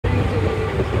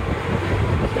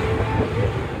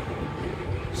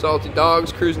Salty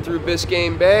dogs cruising through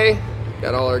Biscayne Bay.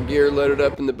 Got all our gear loaded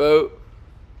up in the boat.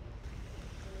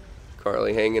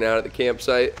 Carly hanging out at the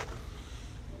campsite.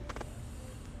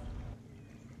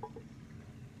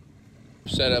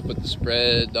 Set up with the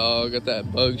spread, dog. Got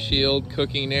that bug shield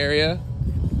cooking area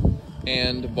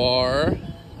and bar.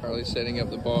 Carly's setting up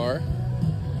the bar.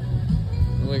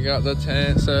 We got the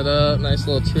tent set up, nice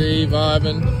little tree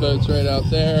vibing. The boat's right out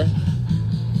there.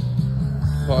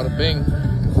 Bada bing.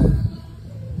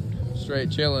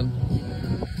 Straight chilling.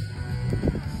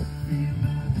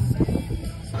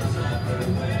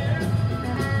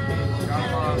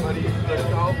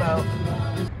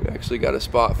 We actually got a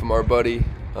spot from our buddy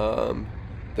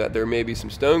that there may be some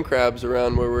stone crabs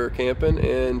around where we were camping,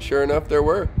 and sure enough, there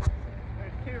were.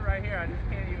 There's two right here. I just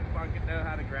can't even fucking know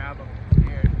how to grab them.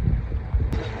 Here.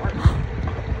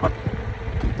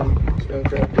 Stone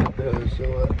crab got those,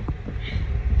 so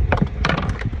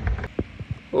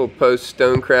little post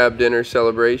stone crab dinner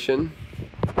celebration.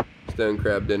 Stone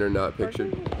crab dinner not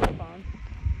pictured.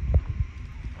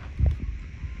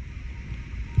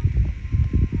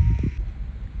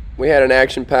 We had an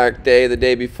action-packed day the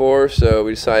day before, so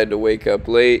we decided to wake up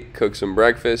late, cook some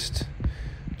breakfast,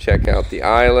 check out the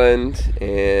island,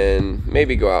 and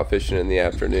maybe go out fishing in the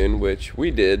afternoon, which we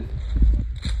did.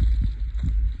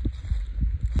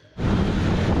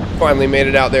 Finally made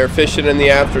it out there fishing in the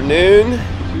afternoon.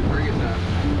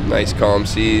 Nice calm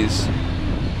seas.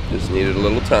 Just needed a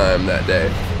little time that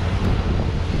day.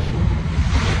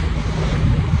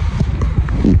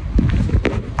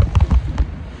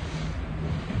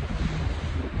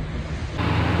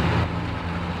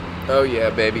 Oh yeah,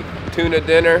 baby. Tuna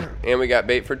dinner, and we got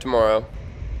bait for tomorrow.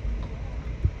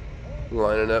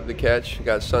 Lining up the catch.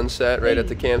 Got sunset right at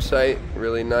the campsite.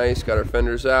 Really nice. Got our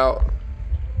fenders out.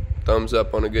 Thumbs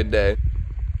up on a good day.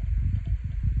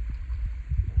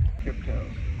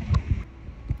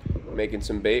 Making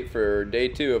some bait for day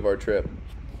 2 of our trip.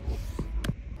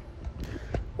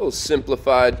 A little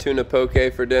simplified tuna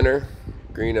poke for dinner.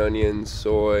 Green onions,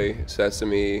 soy,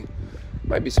 sesame.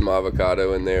 Might be some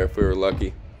avocado in there if we were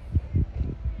lucky.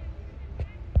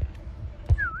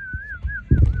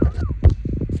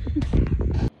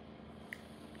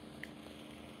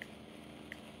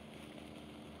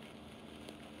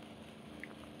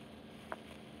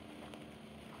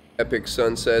 Epic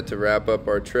sunset to wrap up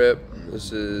our trip.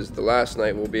 This is the last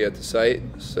night we'll be at the site,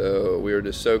 so we were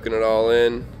just soaking it all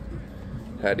in.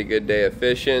 Had a good day of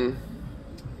fishing.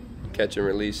 Catch and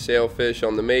release sailfish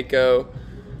on the Mako.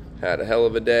 Had a hell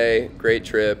of a day. Great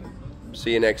trip.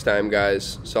 See you next time,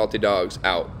 guys. Salty Dogs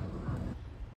out.